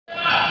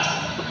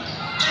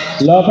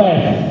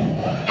Lopez.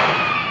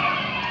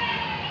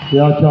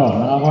 Yocho,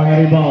 nakakuha na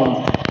rebound.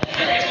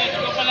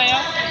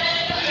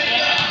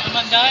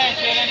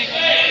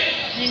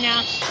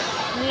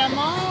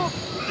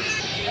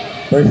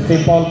 First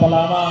team foul pa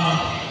lamang.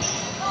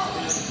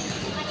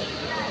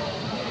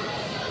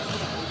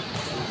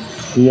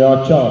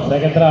 Yocho,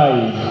 second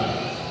try.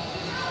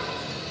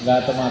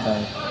 Gak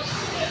tumatay.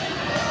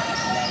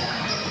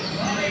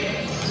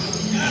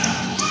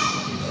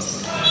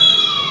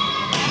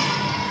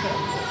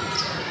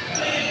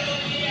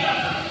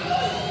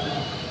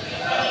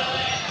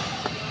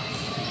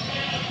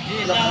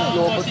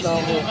 Lobot na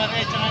ako.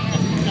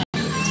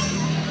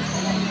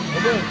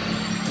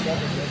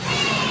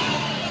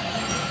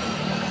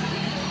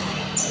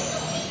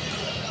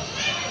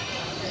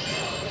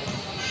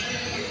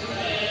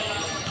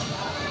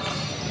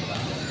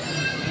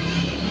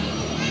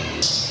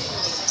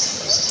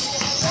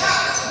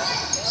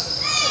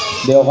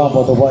 De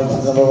Ocampo, 2 points.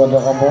 Number 1, De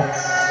Ocampo.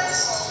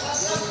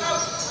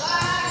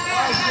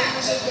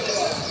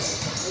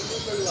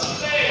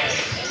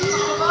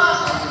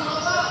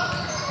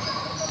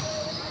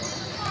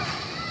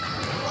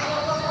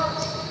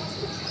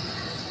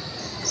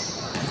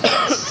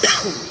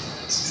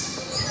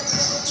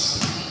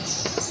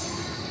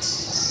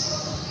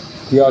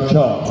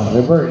 Yocho,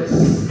 reverse.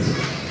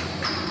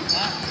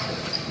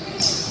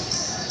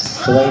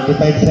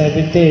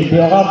 25-17. De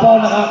Ocampo,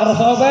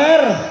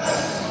 naka-crossover.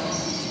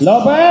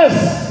 Lopez.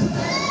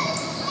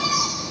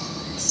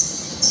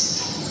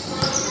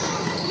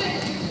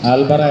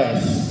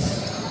 Alvarez.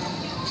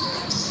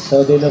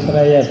 So, De Los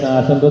Reyes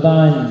na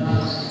sundutan.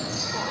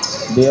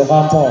 De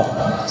Ocampo.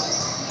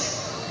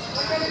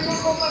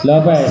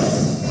 Lopez.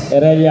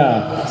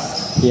 Heredia.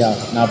 Yeah,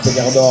 napig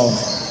ako doon.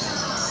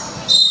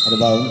 Ano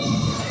ba?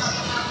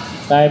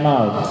 Time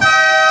out.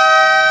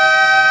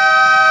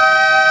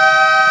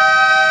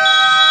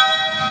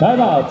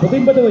 Time out.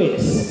 Puting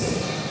Batuis.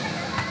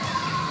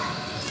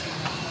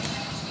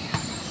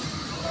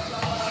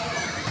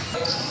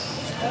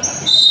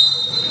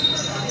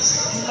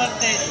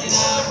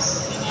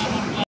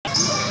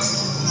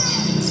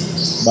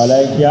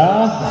 Valencia,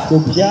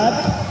 scoop shot.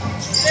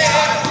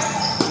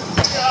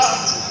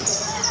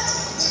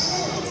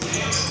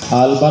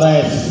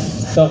 Alvarez,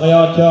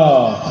 Tokyocho.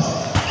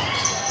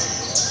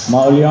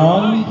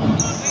 Maulion.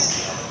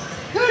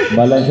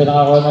 Valencia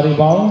nakakuha na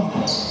rebound.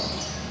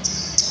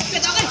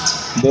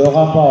 De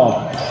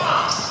Ocampo.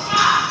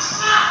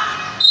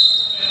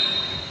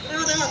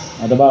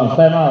 Ada bounce,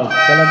 time out,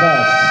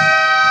 kalabas.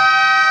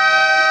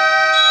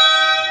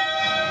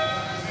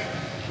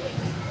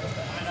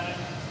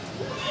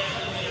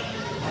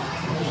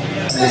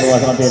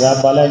 Diluwas ng tira,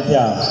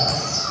 Valencia.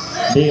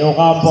 De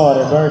Ocampo,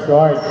 reverse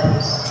guard.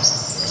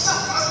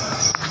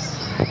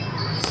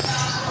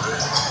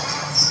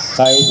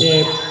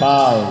 Kaisip,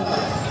 foul.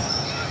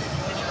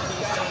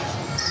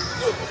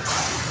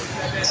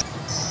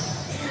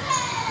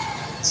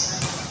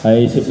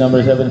 Kaisip number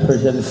 7%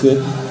 is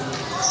good.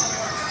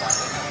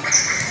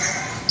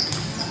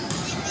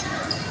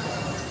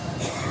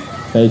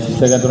 Kaisip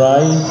second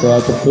try, 2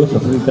 out of 2 sa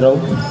free throw.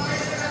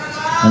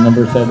 And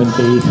number 7,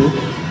 Kaisip.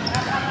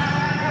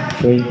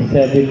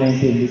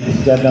 27-19,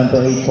 this got down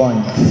to 8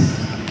 points.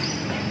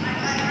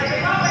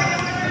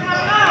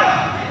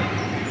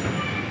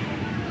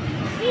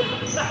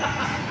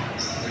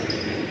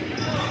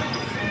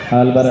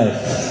 Alvarez,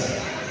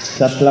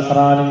 shot clock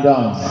running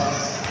down.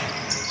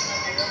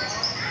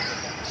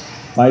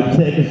 5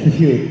 seconds to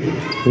shoot.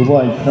 2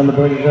 points. Number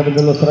 27,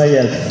 De Los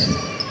Reyes.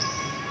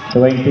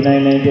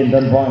 29-19,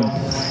 10 points.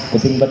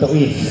 Puting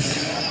Batuis.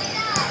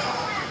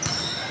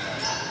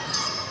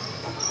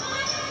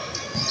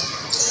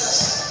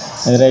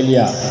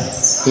 Heredia.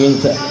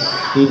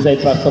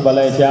 Inside pass to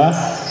Valencia.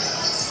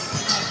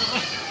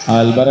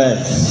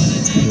 Alvarez.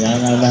 Yan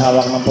ang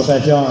nahawak ng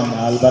possession.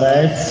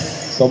 Alvarez.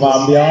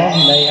 Tumambio,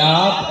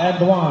 layup, and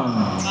 1.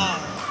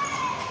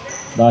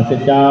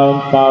 Basket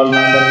count, foul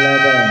number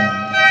 11.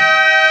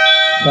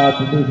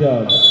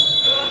 Substitution.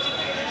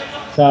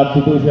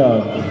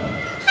 Substitution.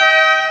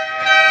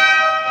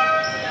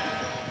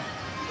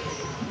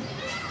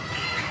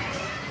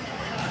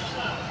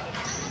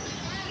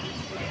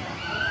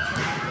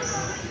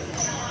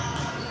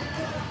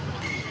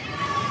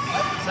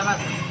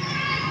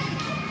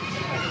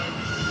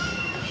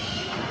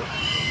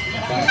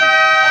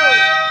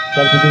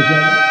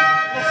 Substitution.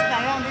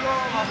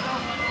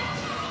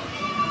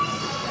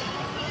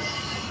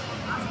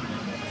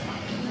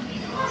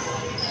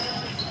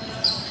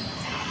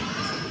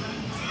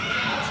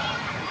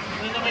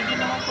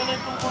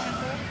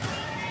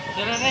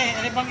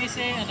 Ano bang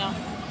isi,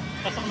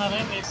 pasok na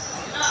rin.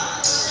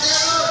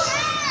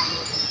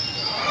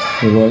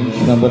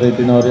 Number 8,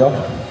 Tenorio.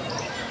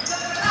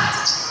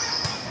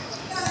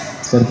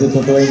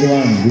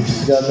 30-21, which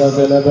is got down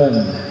to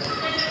 11.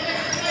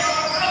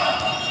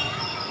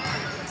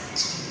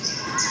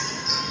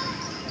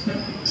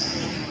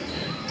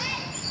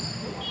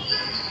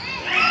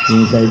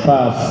 Inside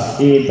pass,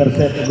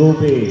 intercept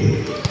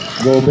Gobe.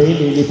 Gobe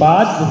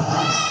lilipad.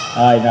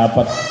 Ay,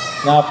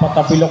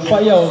 napatapilok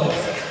pa yun.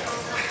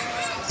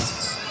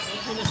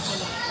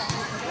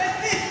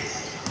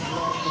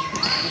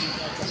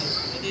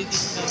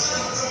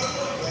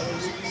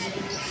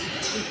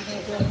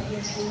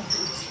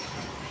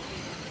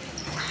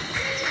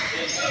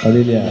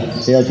 Padilla,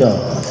 18.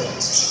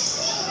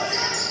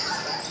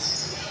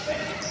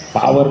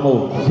 Power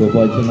move, 2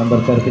 points to number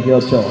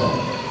 38.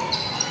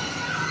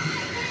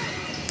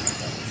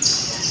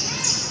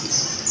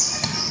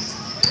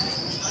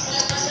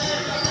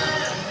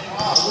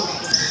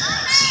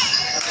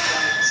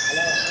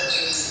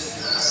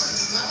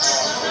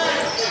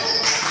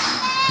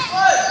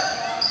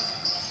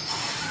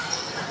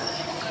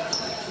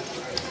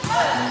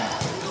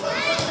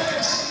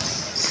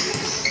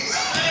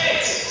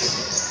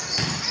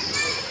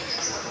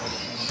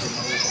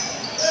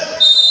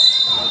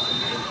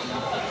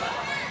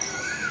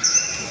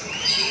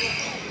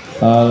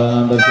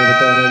 Number 0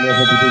 to Aurelia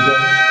substitution.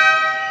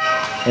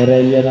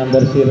 Aurelia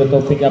number 0 to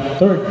pick up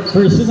third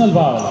personal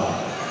foul.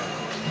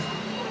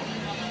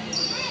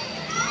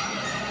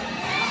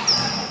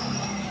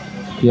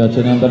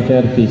 Yocho number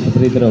 30 sa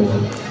free throw.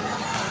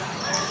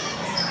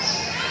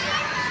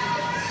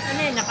 Ano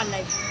yun,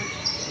 naka-live?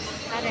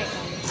 Aray ka.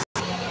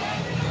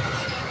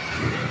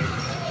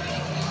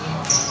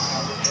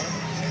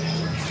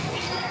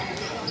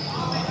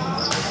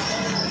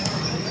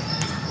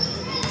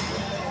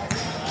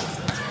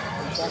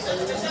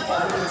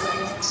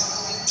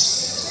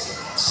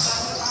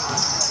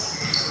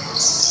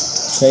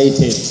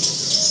 Face it.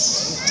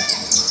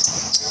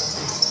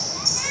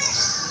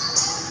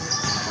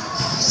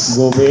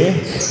 Gobe.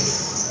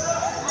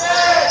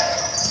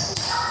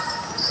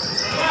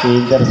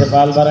 Intercept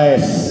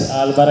Alvarez.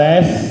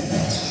 Alvarez.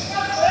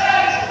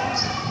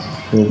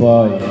 2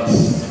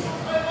 points.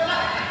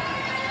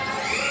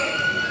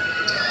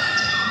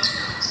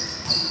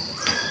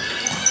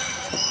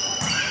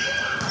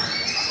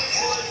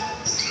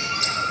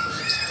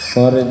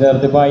 For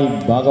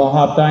 35, bagong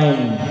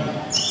halftime.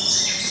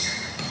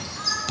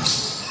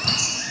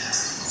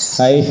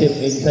 Kaisip,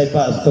 inside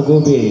pass to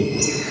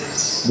Gobe.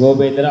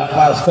 Gobe, drop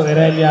pass to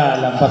Aurelia.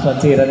 Lampas ang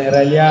tira ni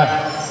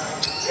Aurelia.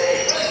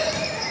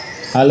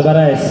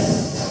 Alvarez.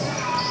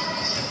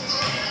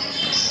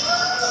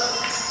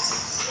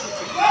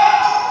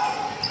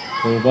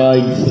 Two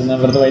points to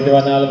number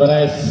 21 na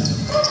Alvarez.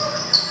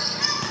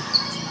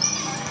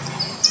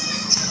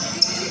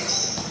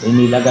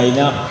 Inilagay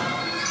na.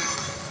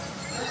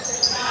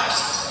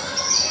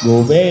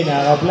 Gobe,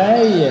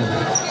 naka-play.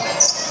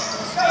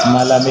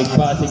 Malamig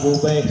pa si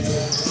Gobe.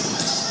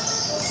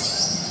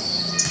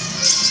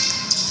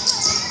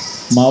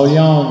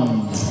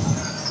 Maulion.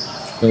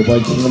 2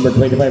 points to number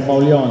 25,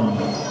 Maulion.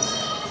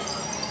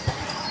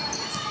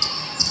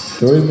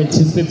 3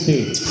 minutes and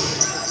 50.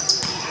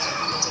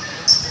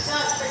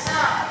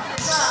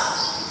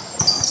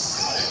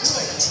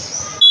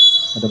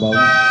 Ada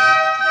bounce.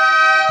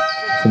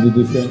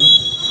 Substitution.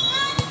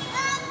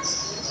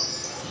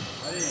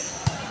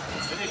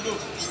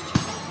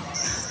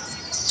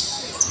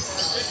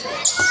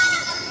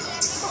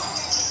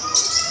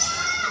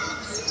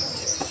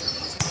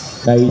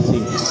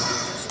 Kaisip.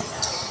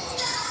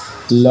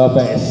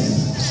 Lopez.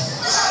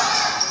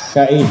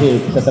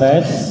 Kaisip sa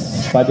tres.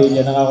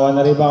 Padilla nakakuha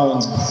na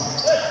rebound.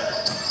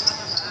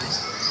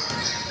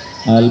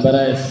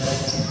 Alvarez.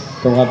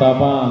 Itong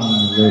Katapang.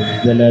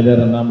 The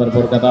leader, number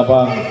 4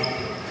 Katapang.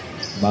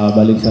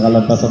 Babalik sa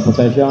kalantas ang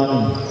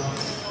possession.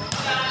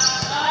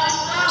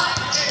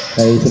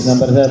 Kaisip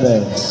number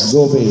 7.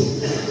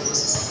 Gobe.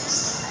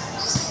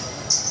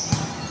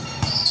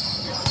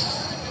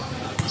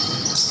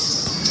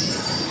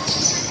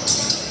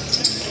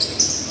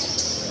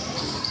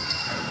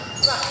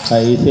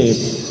 Kaisip.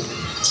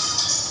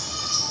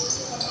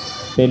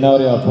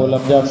 Tenorio, pull-up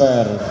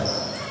jumper.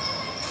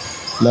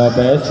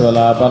 Lopez,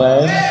 wala pa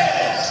rin.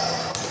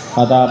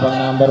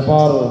 Katapang number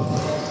 4.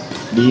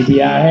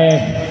 Bibiyahe.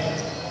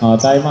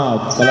 Time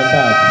out.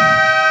 Kalantas.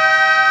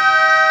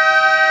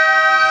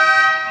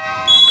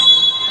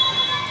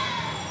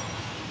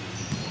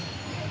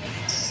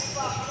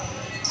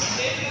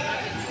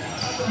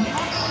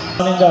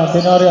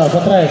 Tenorio,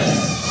 sa 3.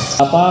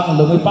 Katapang,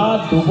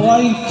 lumipad. 2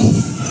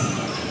 points.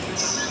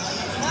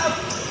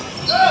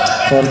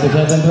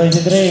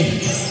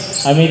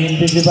 47-23.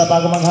 Hindi pa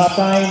bago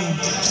mag-halftime.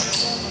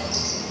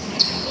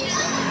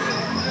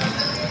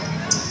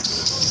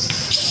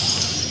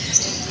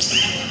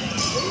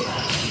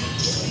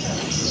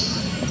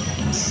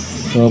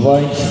 So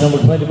points,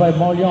 number 25,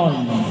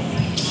 Maulion.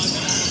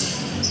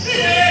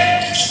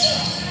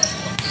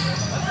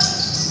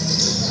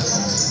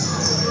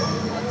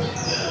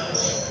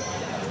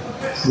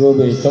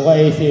 Gobe, ito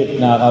kaisip,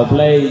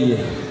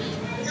 naka-play.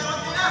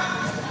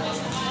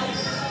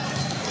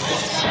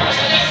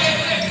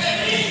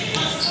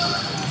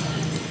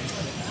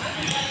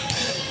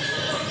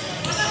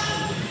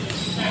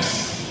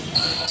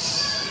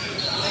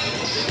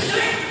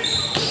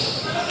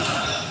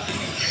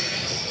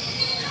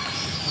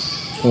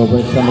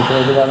 Robert number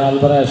 21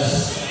 Alvarez.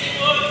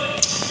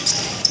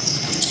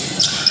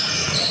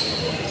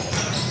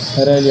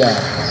 Aurelia.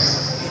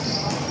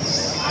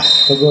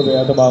 To Gobe,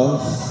 out of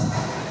bounds.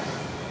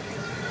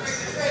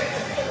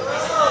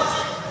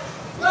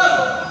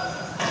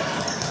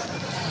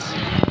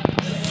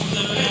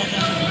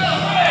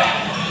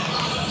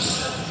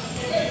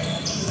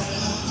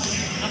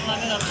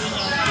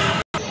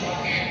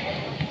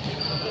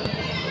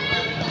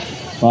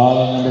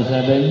 Foul number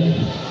 7.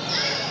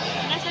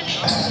 Nasa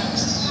likod.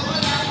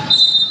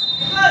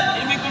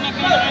 Ibig ko na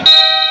pinag-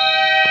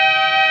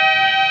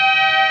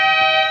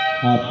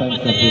 Half time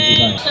sa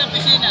 55. sa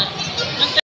pisina.